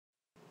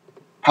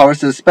Power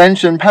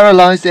suspension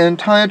paralyzed the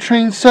entire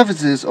train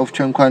services of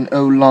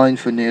Chengquan-O line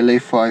for nearly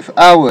 5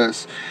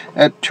 hours.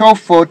 At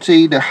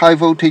 12:40, the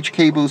high-voltage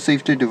cable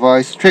safety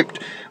device tripped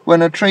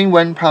when a train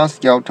went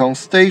past Yaotong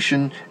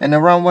Station, and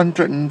around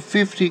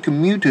 150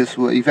 commuters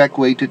were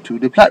evacuated to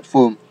the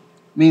platform.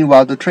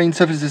 Meanwhile, the train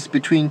services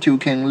between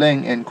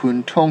Tiukeng and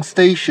Kwun Tong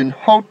Station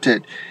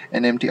halted,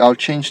 and MTR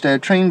changed their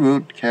train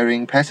route,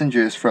 carrying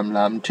passengers from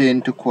Lam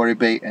Tin to Quarry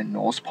Bay and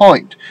North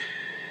Point.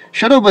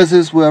 Shuttle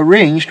buses were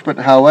arranged, but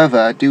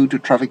however, due to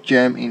traffic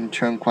jam in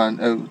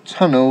Chengquan-O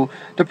Tunnel,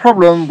 the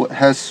problem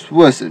has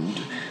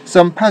worsened.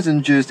 Some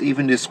passengers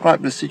even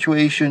described the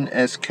situation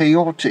as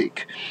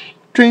chaotic.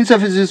 Train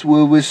services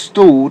were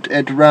restored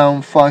at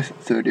around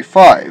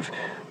 5:35.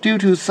 Due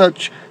to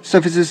such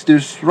services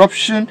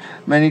disruption,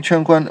 many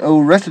Chengquan-O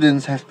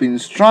residents have been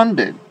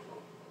stranded.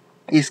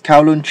 East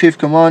Kowloon Chief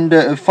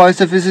Commander of Fire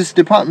Services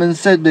Department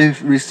said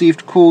they've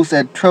received calls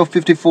at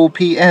 12:54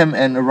 p.m.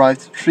 and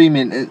arrived 3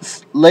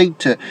 minutes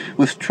later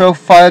with 12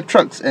 fire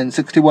trucks and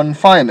 61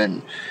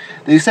 firemen.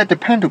 They said the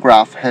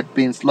pantograph had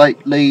been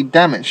slightly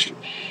damaged.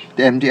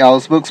 The MTR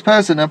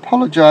spokesperson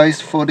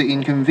apologized for the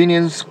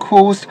inconvenience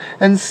caused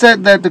and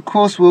said that the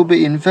cause will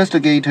be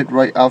investigated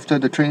right after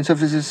the train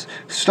services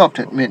stopped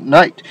at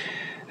midnight,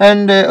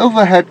 and the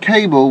overhead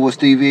cable was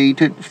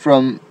deviated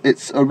from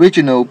its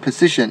original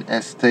position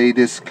as they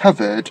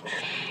discovered.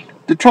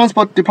 The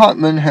Transport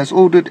Department has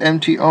ordered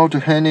MTR to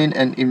hand in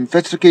an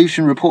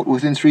investigation report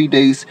within 3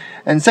 days,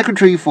 and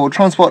Secretary for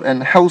Transport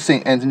and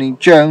Housing Anthony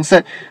Cheung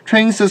said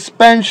train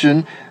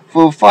suspension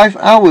for 5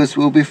 hours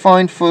will be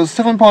fined for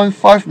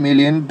 $7.5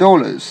 million.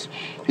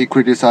 He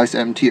criticized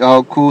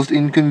MTR caused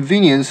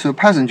inconvenience for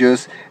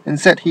passengers and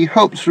said he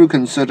hoped through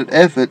concerted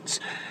efforts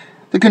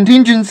the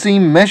contingency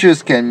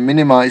measures can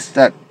minimize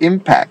that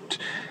impact.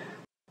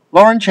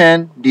 Laurent,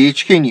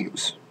 DHK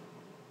News.